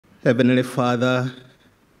Heavenly Father,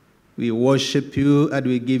 we worship you and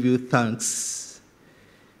we give you thanks.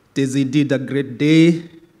 It is indeed a great day,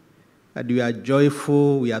 and we are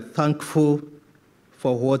joyful, we are thankful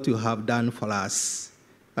for what you have done for us.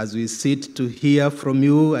 As we sit to hear from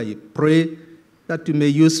you, I pray that you may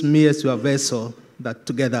use me as your vessel, that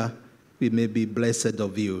together we may be blessed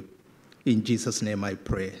of you. In Jesus' name I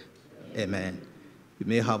pray. Amen. We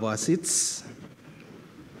may have our seats.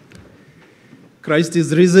 Christ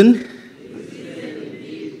is risen.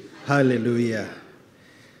 Hallelujah.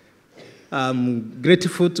 I'm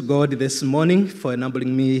grateful to God this morning for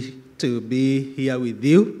enabling me to be here with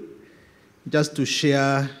you, just to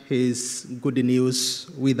share his good news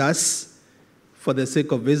with us. For the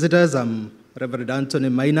sake of visitors, I'm Reverend Anthony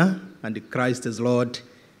Maina, and Christ is Lord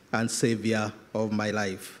and Savior of my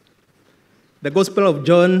life. The Gospel of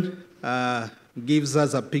John gives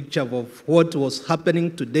us a picture of what was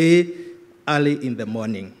happening today early in the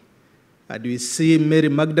morning. And we see Mary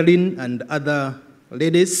Magdalene and other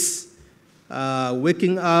ladies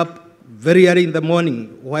waking up very early in the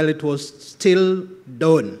morning while it was still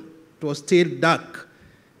dawn. It was still dark,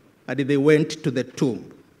 and they went to the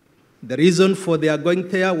tomb. The reason for their going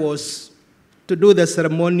there was to do the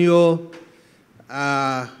ceremonial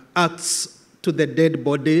acts to the dead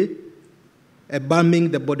body, embalming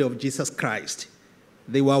the body of Jesus Christ.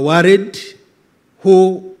 They were worried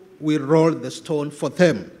who will roll the stone for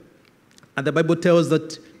them. And the Bible tells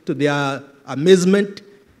that to their amazement,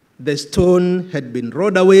 the stone had been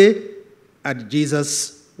rolled away and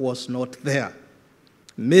Jesus was not there.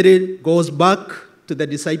 Mary goes back to the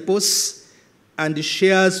disciples and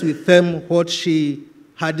shares with them what she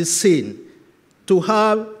had seen. To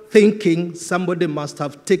her thinking, somebody must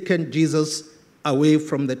have taken Jesus away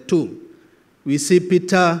from the tomb. We see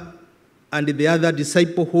Peter and the other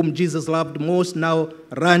disciple whom Jesus loved most now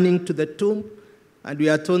running to the tomb. And we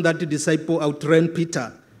are told that the disciple outran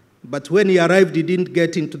Peter. But when he arrived, he didn't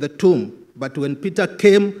get into the tomb. But when Peter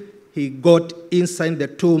came, he got inside the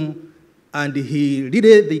tomb, and he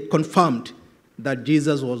really confirmed that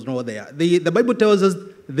Jesus was not there. The Bible tells us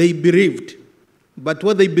they believed. But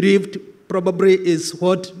what they believed probably is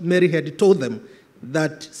what Mary had told them,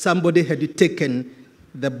 that somebody had taken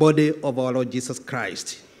the body of our Lord Jesus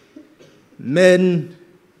Christ. Men,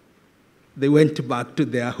 they went back to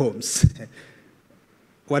their homes.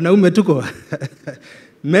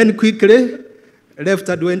 Men quickly left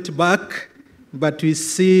and went back, but we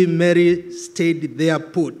see Mary stayed there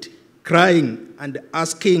put, crying and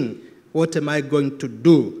asking, what am I going to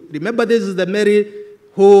do? Remember, this is the Mary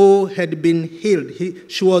who had been healed.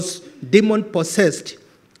 She was demon-possessed,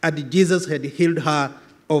 and Jesus had healed her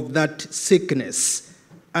of that sickness.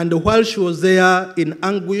 And while she was there in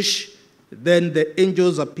anguish, then the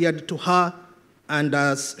angels appeared to her, and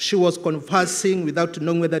as she was conversing without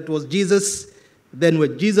knowing whether it was Jesus, then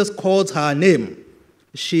when Jesus calls her name,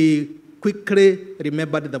 she quickly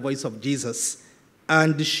remembered the voice of Jesus,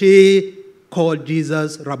 and she called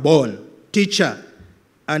Jesus Rabboni, teacher.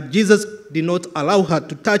 And Jesus did not allow her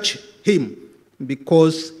to touch him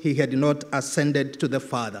because he had not ascended to the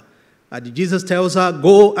Father. And Jesus tells her,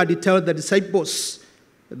 go and tell the disciples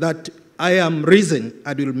that I am risen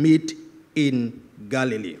and will meet in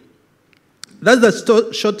Galilee. That's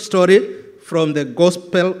the short story from the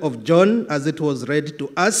Gospel of John as it was read to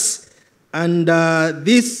us. And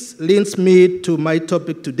this leads me to my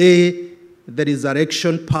topic today, the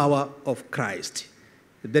resurrection power of Christ.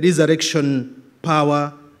 The resurrection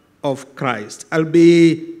power of Christ. I'll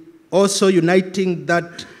be also uniting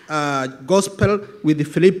that Gospel with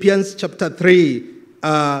Philippians chapter 3,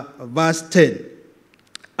 verse 10.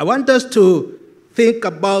 I want us to think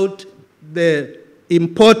about the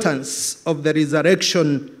importance of the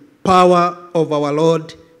resurrection power of our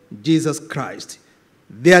Lord Jesus Christ.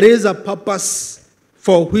 There is a purpose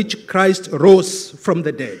for which Christ rose from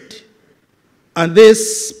the dead. And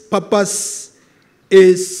this purpose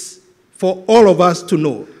is for all of us to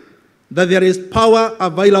know that there is power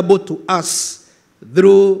available to us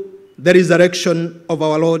through the resurrection of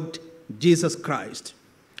our Lord Jesus Christ.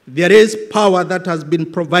 There is power that has been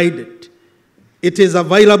provided. It is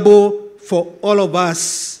available for all of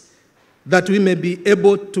us that we may be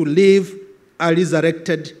able to live a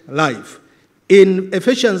resurrected life. In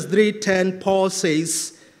Ephesians 3:10, Paul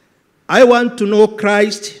says, I want to know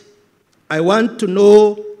Christ. I want to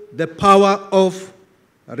know the power of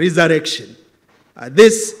resurrection.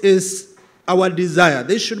 This is our desire.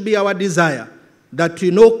 This should be our desire, that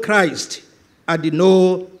we know Christ and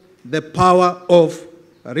know the power of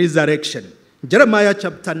resurrection. Jeremiah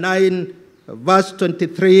chapter 9, verse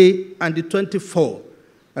 23 and 24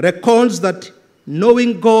 records that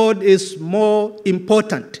knowing God is more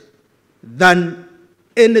important than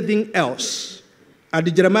anything else.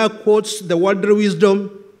 And Jeremiah quotes the worldly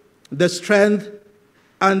wisdom, the strength,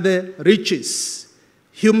 and the riches.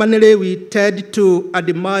 Humanly, we tend to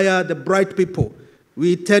admire the bright people.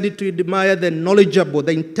 We tend to admire the knowledgeable,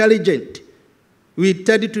 the intelligent. We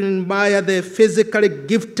tend to admire the physically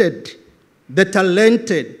gifted, the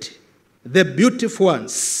talented, the beautiful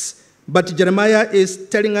ones. But Jeremiah is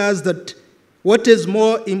telling us that what is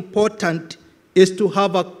more important is to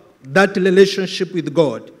have that relationship with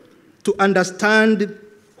God, to understand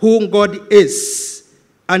who God is,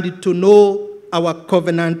 and to know our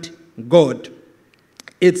covenant God.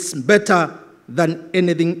 It's better than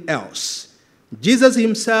anything else. Jesus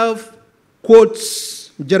himself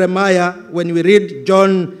quotes Jeremiah when we read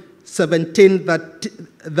John 17,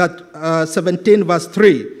 17 verse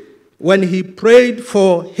 3, when he prayed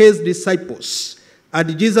for his disciples.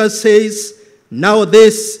 And Jesus says, "Now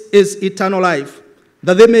this is eternal life,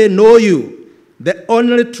 that they may know you, the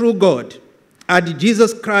only true God, and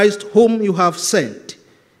Jesus Christ whom you have sent."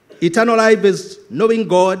 Eternal life is knowing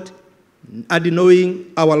God and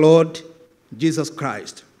knowing our Lord Jesus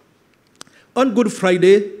Christ. On Good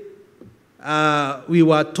Friday, we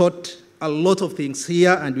were taught a lot of things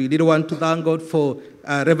here, and we did want to thank God for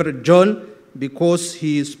Reverend John, because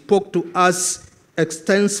he spoke to us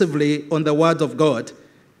extensively on the Word of God.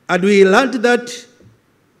 And we learned that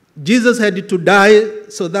Jesus had to die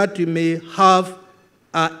so that we may have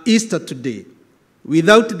Easter today.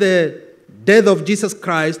 Without the death of Jesus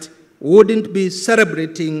Christ, we wouldn't be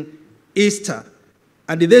celebrating Easter.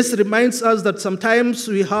 And this reminds us that sometimes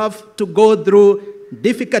we have to go through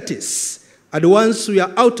difficulties. And once we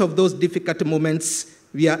are out of those difficult moments,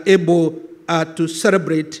 we are able to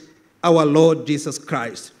celebrate our Lord Jesus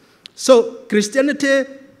Christ. So Christianity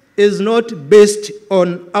is not based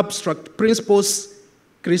on abstract principles.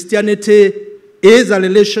 Christianity is a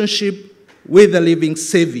relationship with the living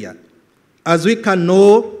Savior. As we can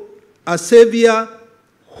know, a Savior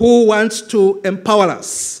who wants to empower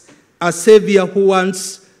us, a Savior who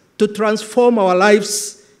wants to transform our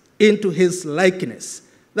lives into his likeness.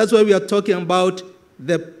 That's why we are talking about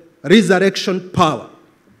the resurrection power.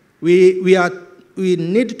 We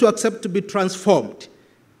need to accept to be transformed.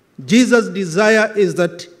 Jesus' desire is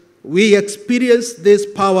that we experience this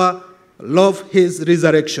power of his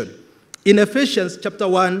resurrection. In Ephesians chapter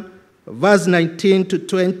 1, verse 19 to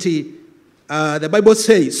 20, the Bible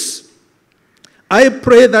says, "I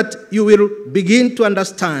pray that you will begin to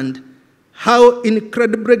understand how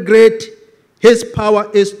incredibly great his power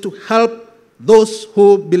is to help those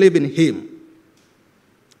who believe in him."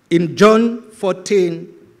 In John 14,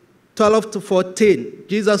 12 to 14,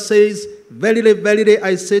 Jesus says, "Verily, verily,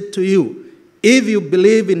 I say to you, if you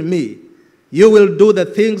believe in me, you will do the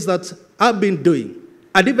things that I've been doing,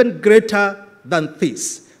 and even greater than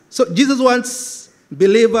this." So Jesus wants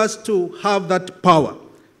believers to have that power,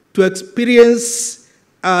 to experience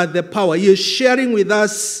the power. He is sharing with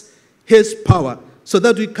us his power so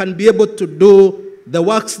that we can be able to do the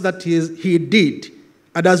works that he did.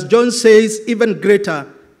 And as John says, even greater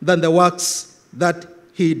than the works that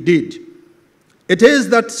he did. It is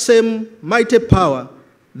that same mighty power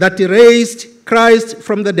that raised Christ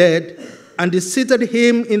from the dead and seated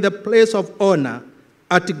him in the place of honor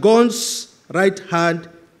at God's right hand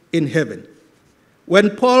in heaven.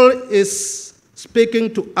 When Paul is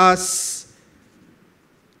speaking to us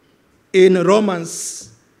in Romans,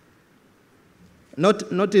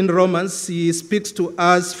 not in Romans, he speaks to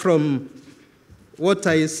us from what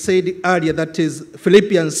I said earlier, that is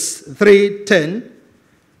Philippians 3:10.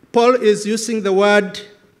 Paul is using the word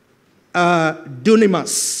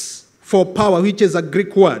dunamis for power, which is a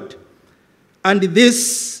Greek word. And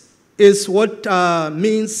this is what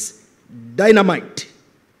means dynamite.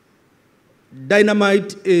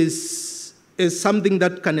 Dynamite is something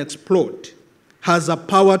that can explode, has a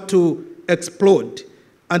power to explode.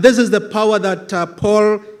 And this is the power that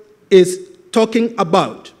Paul is talking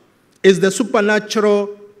about. It's the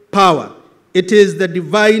supernatural power. It is the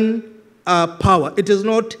divine power. It is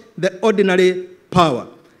not the ordinary power.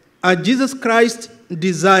 Jesus Christ's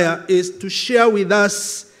desire is to share with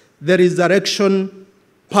us the resurrection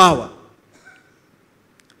power,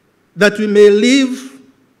 that we may live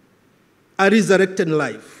a resurrected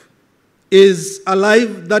life, is a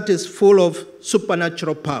life that is full of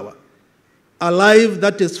supernatural power, a life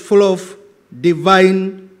that is full of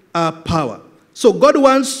divine power. So God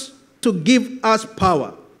wants to give us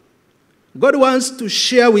power. God wants to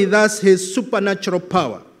share with us his supernatural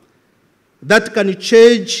power that can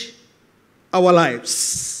change our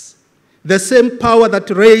lives. The same power that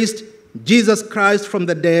raised Jesus Christ from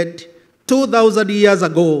the dead 2,000 years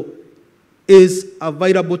ago is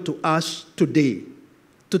available to us today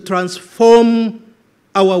to transform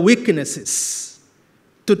our weaknesses,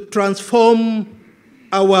 to transform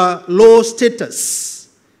our low status,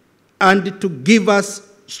 and to give us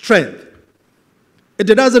strength. It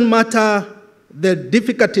doesn't matter the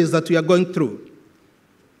difficulties that we are going through.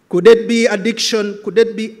 Could it be addiction? Could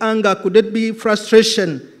it be anger? Could it be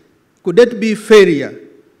frustration? Could it be failure?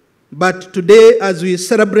 But today, as we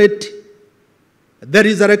celebrate the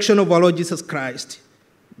resurrection of our Lord Jesus Christ,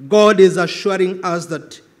 God is assuring us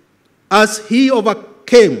that as he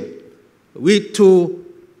overcame, we too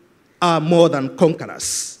are more than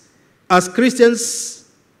conquerors. As Christians,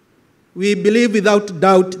 we believe without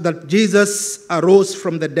doubt that Jesus arose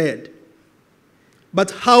from the dead.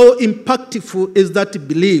 But how impactful is that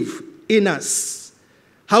belief in us?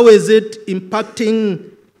 How is it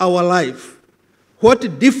impacting our life?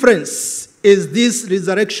 What difference is this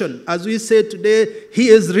resurrection? As we say today, he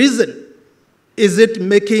is risen. Is it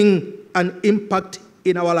making an impact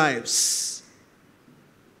in our lives?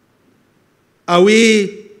 Are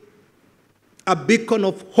we a beacon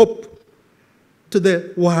of hope to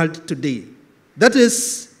the world today? That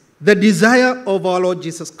is the desire of our Lord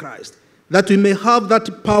Jesus Christ, that we may have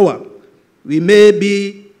that power. We may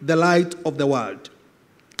be the light of the world.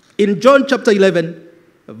 In John chapter 11,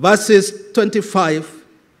 verses 25,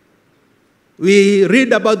 we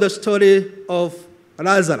read about the story of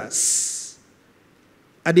Lazarus.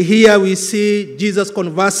 And here we see Jesus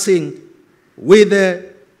conversing with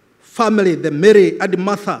the family, the Mary and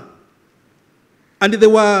Martha. And they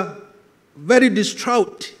were very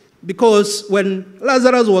distraught because when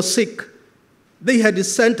Lazarus was sick, they had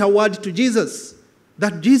sent a word to Jesus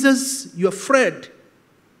that Jesus, your friend,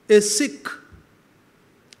 is sick.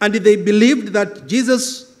 And they believed that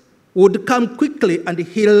Jesus would come quickly and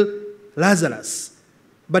heal Lazarus.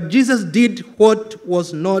 But Jesus did what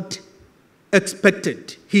was not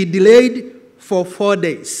expected. He delayed for 4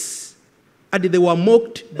 days. And they were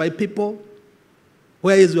mocked by people.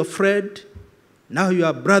 Where is your friend? Now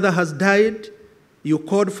your brother has died. You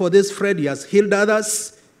called for this friend. He has healed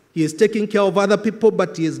others. He is taking care of other people,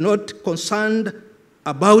 but he is not concerned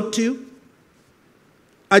about you.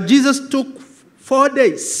 And Jesus took 4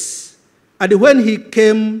 days. And when he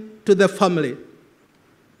came to the family,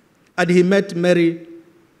 and he met Mary,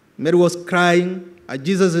 Mary was crying, and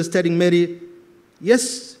Jesus is telling Mary,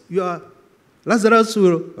 yes, your Lazarus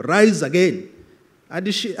will rise again.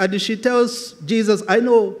 And she tells Jesus, I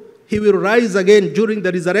know he will rise again during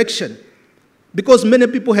the resurrection. Because many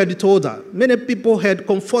people had told her, many people had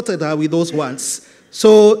comforted her with those words.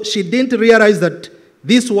 So she didn't realize that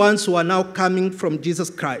these ones were now coming from Jesus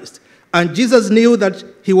Christ. And Jesus knew that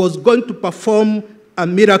he was going to perform a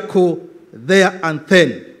miracle there and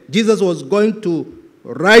then. Jesus was going to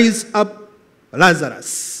rise up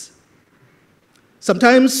Lazarus.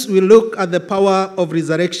 Sometimes we look at the power of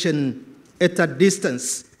resurrection at a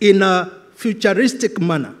distance in a futuristic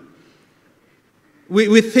manner.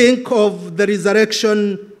 We think of the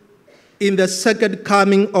resurrection in the second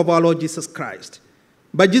coming of our Lord Jesus Christ.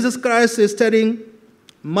 But Jesus Christ is telling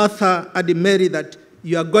Martha and Mary that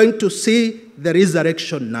you are going to see the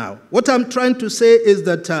resurrection now. What I'm trying to say is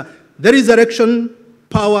that the resurrection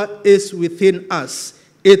power is within us.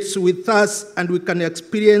 It's with us, and we can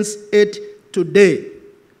experience it today.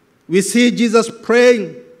 We see Jesus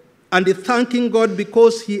praying and thanking God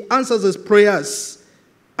because he answers his prayers.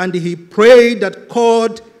 And he prayed that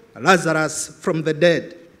called Lazarus from the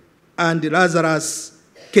dead. And Lazarus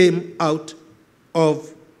came out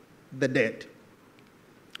of the dead.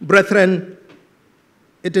 Brethren,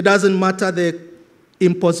 it doesn't matter the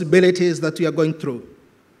impossibilities that we are going through.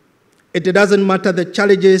 It doesn't matter the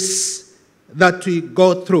challenges that we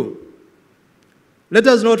go through. Let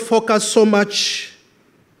us not focus so much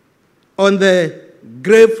on the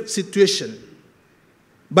grave situation,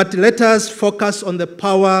 but let us focus on the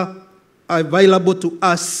power available to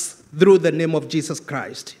us through the name of Jesus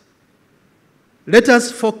Christ. Let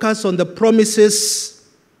us focus on the promises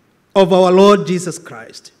of our Lord Jesus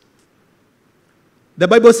Christ. The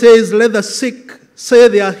Bible says, let the sick say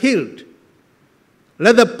they are healed.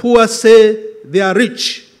 Let the poor say they are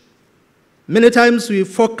rich. Many times we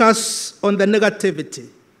focus on the negativity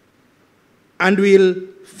and we'll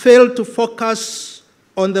fail to focus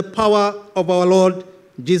on the power of our Lord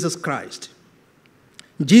Jesus Christ.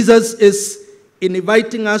 Jesus is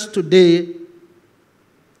inviting us today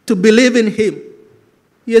to believe in him.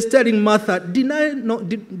 He is telling Martha, did I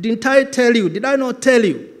not tell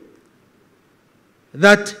you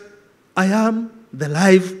that I am the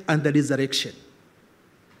life and the resurrection?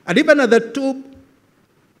 And even at the tomb,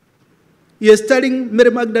 he is telling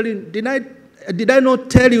Mary Magdalene, did I not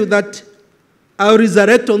tell you that I'll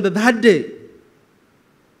resurrect on the third day.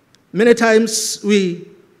 Many times we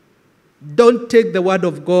don't take the word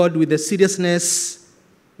of God with the seriousness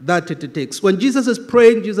that it takes. When Jesus is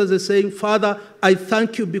praying, Jesus is saying, Father, I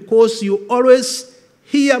thank you because you always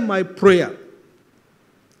hear my prayer.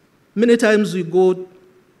 Many times we go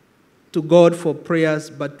to God for prayers,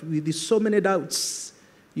 but with so many doubts.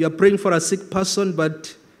 You are praying for a sick person,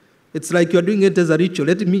 but it's like you're doing it as a ritual.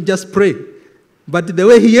 Let me just pray. But the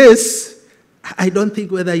way he is, I don't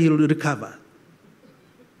think whether he will recover.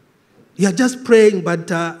 You are just praying,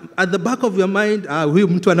 but at the back of your mind, huyu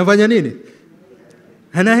mtu anafanya nini?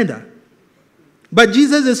 Anaenda. But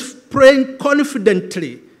Jesus is praying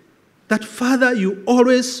confidently that, Father, you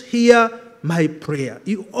always hear my prayer.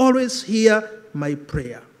 You always hear my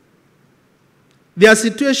prayer. There are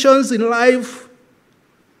situations in life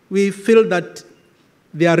we feel that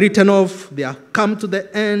they are written off, they have come to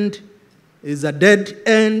the end, it's a dead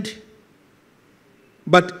end.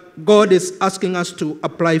 But God is asking us to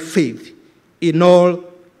apply faith in all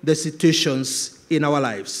the situations in our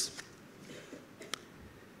lives.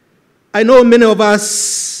 I know many of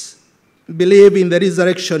us believe in the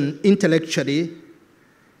resurrection intellectually,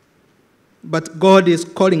 but God is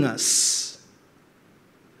calling us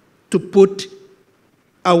to put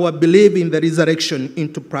our belief in the resurrection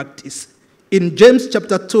into practice. In James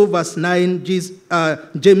chapter 2, verse 9,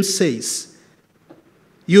 James says,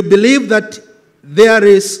 you believe that there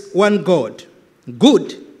is one God.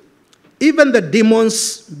 Good. Even the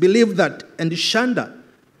demons believe that and shun that.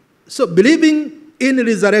 So believing in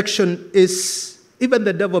resurrection is, even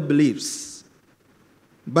the devil believes.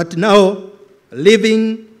 But now,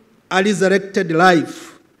 living a resurrected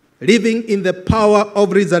life, living in the power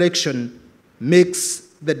of resurrection makes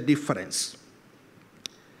the difference.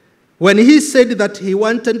 When Paul said that he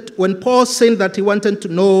wanted to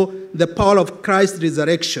know the power of Christ's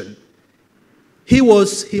resurrection, he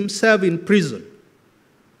was himself in prison.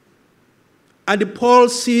 And Paul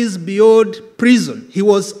sees beyond prison. He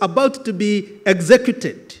was about to be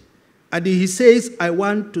executed. And he says, I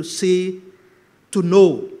want to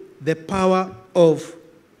know the power of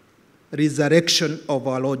resurrection of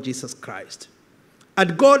our Lord Jesus Christ.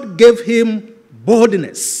 And God gave him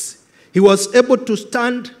boldness. He was able to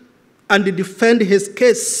stand and defend his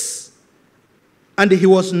case. And he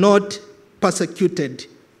was not persecuted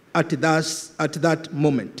at that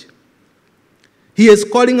moment. He is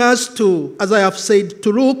calling us to, as I have said,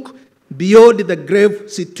 to look beyond the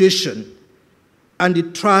grave situation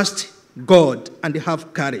and trust God and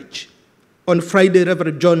have courage. On Friday,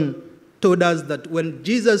 Reverend John told us that when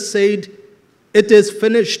Jesus said, it is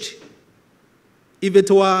finished, if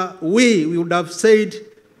it were we would have said,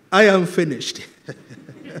 I am finished.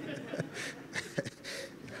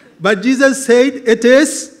 But Jesus said, it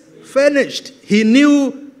is finished. He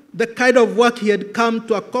knew the kind of work he had come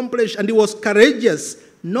to accomplish, and he was courageous.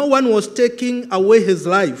 No one was taking away his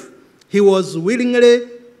life. He was willingly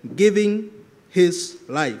giving his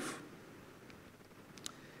life.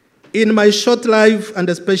 In my short life, and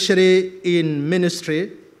especially in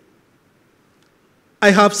ministry,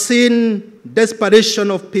 I have seen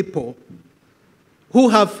desperation of people who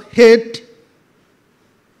have hit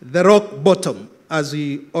the rock bottom, as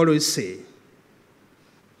we always say.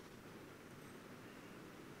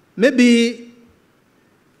 Maybe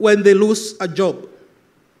when they lose a job,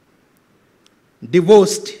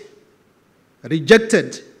 divorced,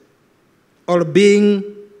 rejected, or being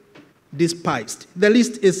despised. The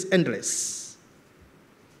list is endless.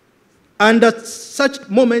 And at such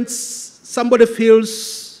moments, somebody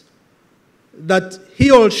feels that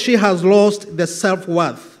he or she has lost the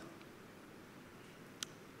self-worth.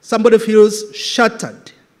 Somebody feels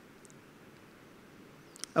shattered.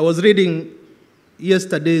 I was reading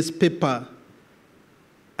yesterday's paper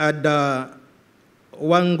at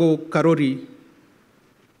Wango Karori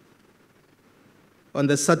on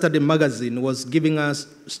the Saturday magazine was giving us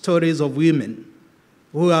stories of women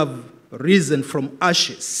who have risen from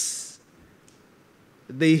ashes.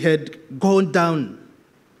 They had gone down.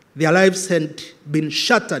 Their lives had been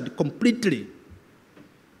shattered completely.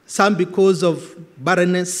 Some because of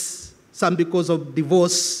barrenness, some because of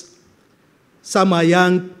divorce. Some are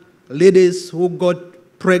young ladies who got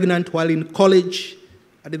pregnant while in college,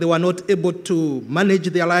 and they were not able to manage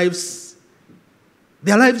their lives.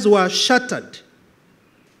 Their lives were shattered.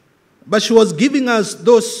 But she was giving us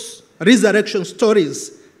those resurrection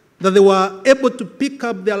stories that they were able to pick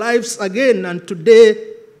up their lives again, and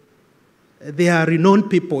today they are renowned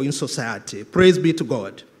people in society. Praise be to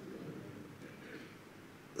God.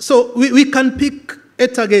 So we can pick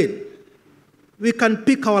it again. We can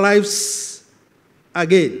pick our lives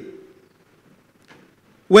again.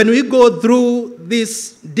 when we go through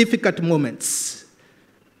these difficult moments,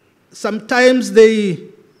 sometimes they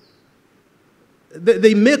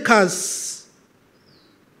make us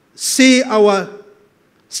see our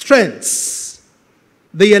strengths.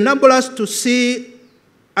 They enable us to see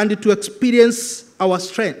and to experience our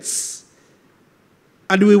strengths.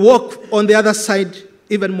 And we walk on the other side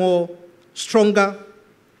even more stronger,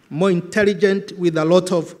 more intelligent, with a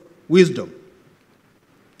lot of wisdom.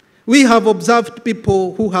 We have observed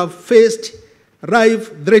people who have faced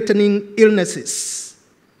life-threatening illnesses.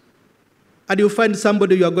 And you find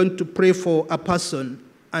somebody you are going to pray for a person,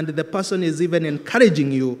 and the person is even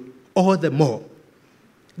encouraging you all the more.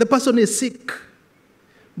 The person is sick,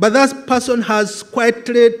 but that person has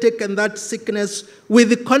quietly taken that sickness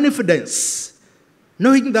with confidence,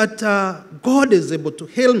 knowing that God is able to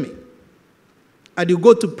heal me. And you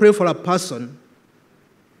go to pray for a person,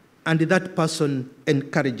 and that person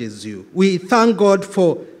encourages you. We thank God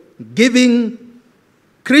for giving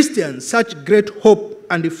Christians such great hope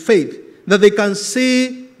and faith that they can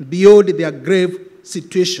see beyond their grave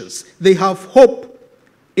situations. They have hope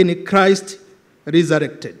in Christ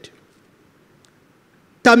resurrected.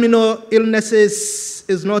 Terminal illnesses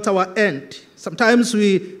is not our end. Sometimes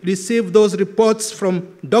we receive those reports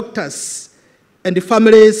from doctors, and the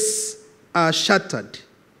families are shattered.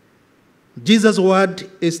 Jesus' word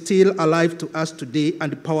is still alive to us today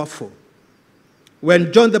and powerful.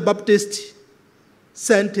 When John the Baptist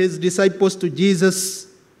sent his disciples to Jesus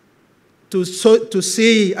to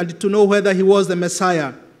see and to know whether he was the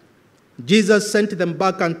Messiah, Jesus sent them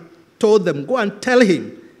back and told them, go and tell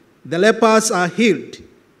him, the lepers are healed,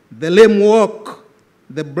 the lame walk,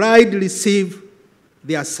 the blind receive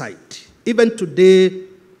their sight. Even today,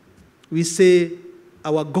 we say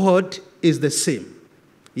our God is the same.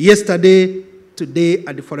 Yesterday, today,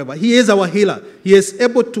 and forever. He is our healer. He is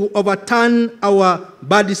able to overturn our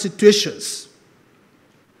bad situations.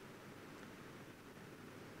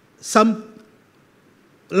 Some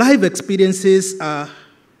life experiences are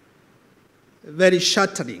very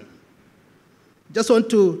shattering. Just want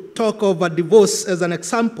to talk of a divorce as an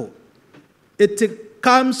example. It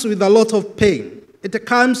comes with a lot of pain. It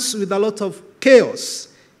comes with a lot of chaos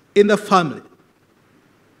in the family.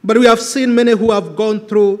 But we have seen many who have gone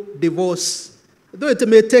through divorce, though it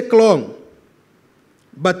may take long,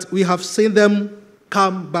 but we have seen them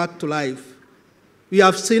come back to life. We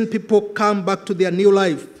have seen people come back to their new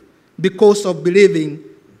life because of believing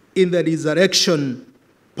in the resurrection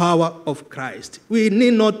power of Christ. We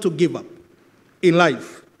need not to give up in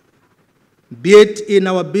life, be it in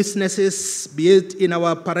our businesses, be it in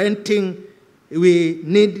our parenting. We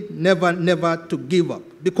need never to give up,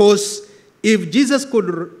 because if Jesus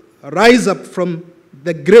could rise up from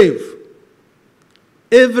the grave,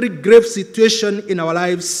 every grave situation in our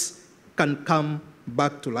lives can come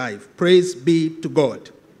back to life. Praise be to God.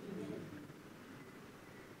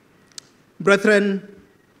 Brethren,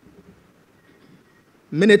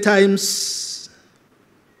 many times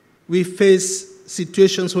we face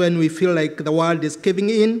situations when we feel like the world is caving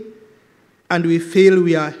in and we feel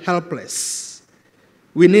we are helpless.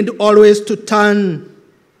 We need always to turn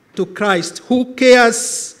to Christ, who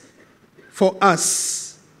cares for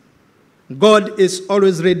us. God is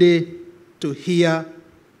always ready to hear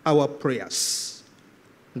our prayers.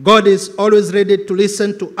 God is always ready to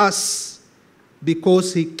listen to us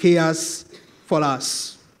because he cares for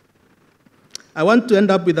us. I want to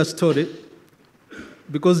end up with a story,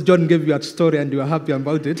 because John gave you a story and you are happy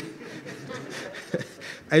about it.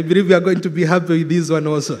 I believe you are going to be happy with this one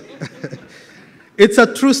also. It's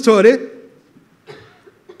a true story.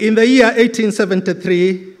 In the year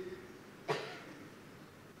 1873,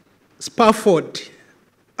 Spafford,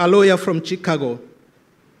 a lawyer from Chicago,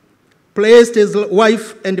 placed his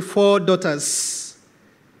wife and 4 daughters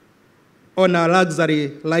on a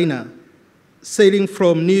luxury liner sailing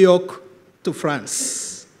from New York to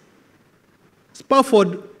France.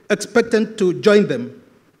 Spafford expected to join them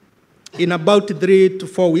in about 3 to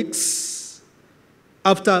 4 weeks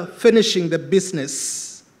after finishing the business.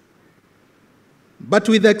 But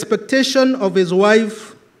with the expectation of his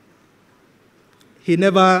wife, he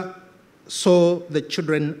never saw the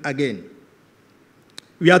children again.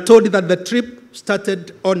 We are told that the trip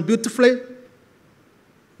started on beautifully,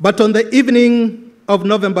 but on the evening of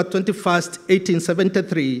November 21st,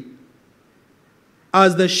 1873,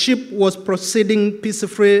 as the ship was proceeding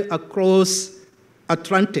peacefully across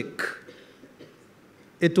Atlantic,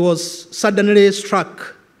 it was suddenly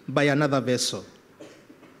struck by another vessel.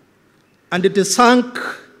 And it sank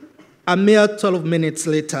a mere 12 minutes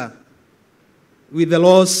later, with the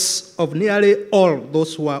loss of nearly all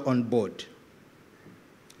those who were on board.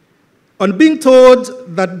 On being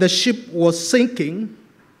told that the ship was sinking,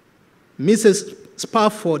 Mrs.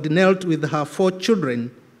 Spafford knelt with her 4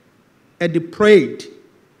 children and prayed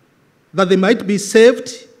that they might be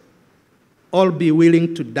saved or be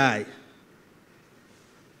willing to die.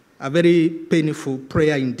 A very painful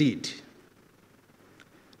prayer indeed.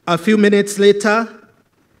 A few minutes later,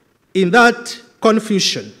 in that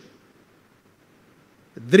confusion,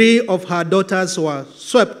 3 of her daughters were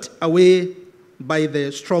swept away by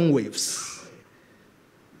the strong waves.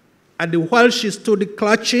 And while she stood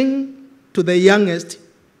clutching to the youngest,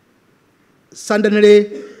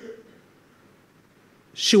 suddenly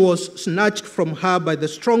she was snatched from her by the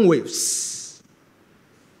strong waves.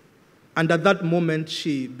 And at that moment,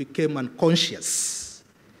 she became unconscious,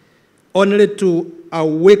 only to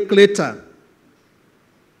awake later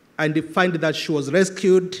and find that she was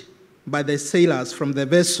rescued by the sailors from the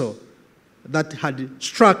vessel that had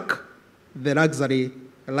struck the luxury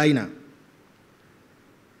liner.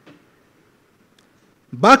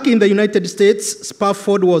 Back in the United States,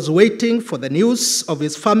 Spafford was waiting for the news of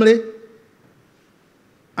his family,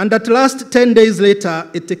 and at last, 10 days later,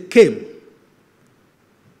 it came,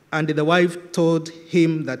 and the wife told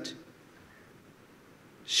him that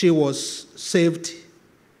she was saved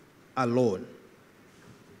alone.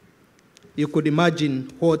 You could imagine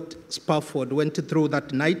what Spafford went through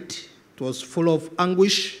that night. It was full of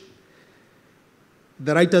anguish.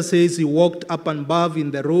 The writer says he walked up and above in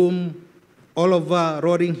the room, all over,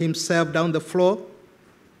 rolling himself down the floor.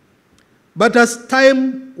 But as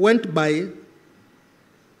time went by,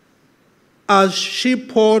 as he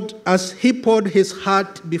poured his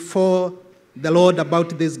heart before the Lord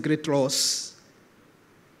about this great loss,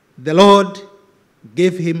 the Lord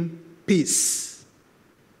gave him peace.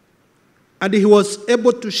 And he was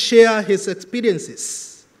able to share his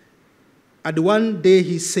experiences. And one day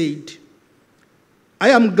he said, I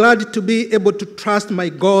am glad to be able to trust my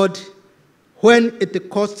God when it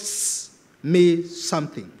costs me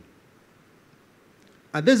something.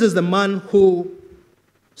 And this is the man who,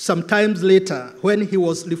 sometimes later, when he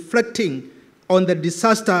was reflecting on the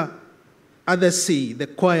disaster at the sea, the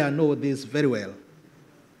choir know this very well,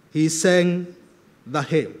 he sang the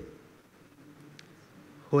hymn,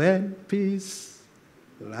 when peace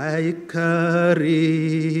like a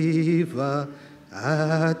river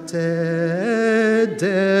attendeth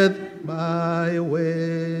my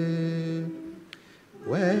way,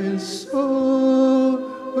 when sorrows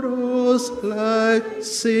like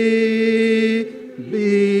sea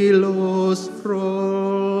billows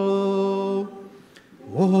roll,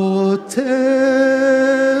 whatever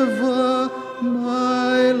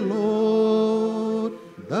my Lord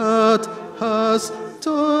that has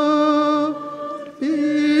taught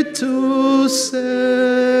me to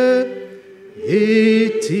say,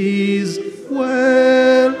 it is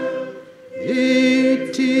well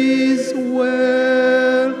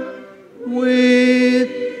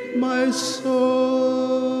with my soul.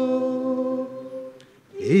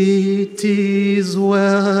 It is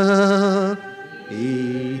well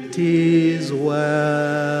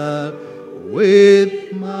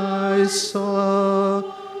with my soul.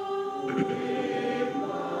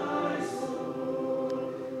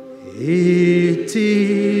 It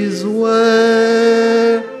is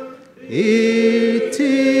well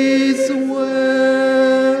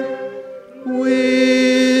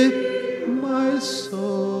with my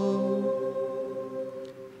soul.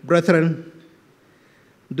 Brethren,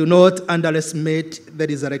 do not underestimate the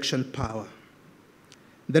resurrection power.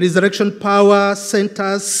 The resurrection power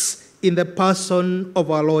centers in the person of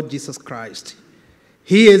our Lord Jesus Christ.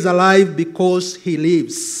 He is alive because he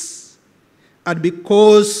lives. And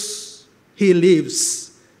because he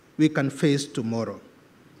lives, we can face tomorrow.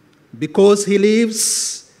 Because he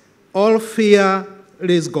lives, all fear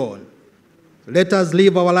is gone. Let us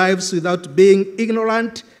live our lives without being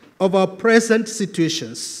ignorant of our present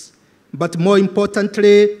situations, but more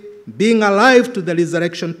importantly, being alive to the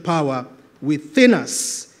resurrection power within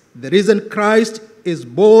us. The reason Christ is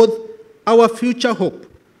both our future hope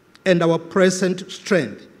and our present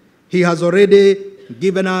strength. He has already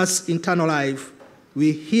given us eternal life.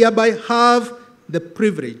 We hereby have the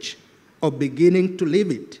privilege of beginning to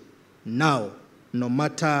live it now, no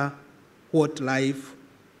matter what life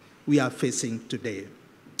we are facing today.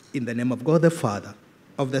 In the name of God the Father,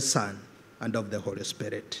 of the Son, and of the Holy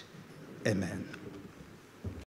Spirit. Amen.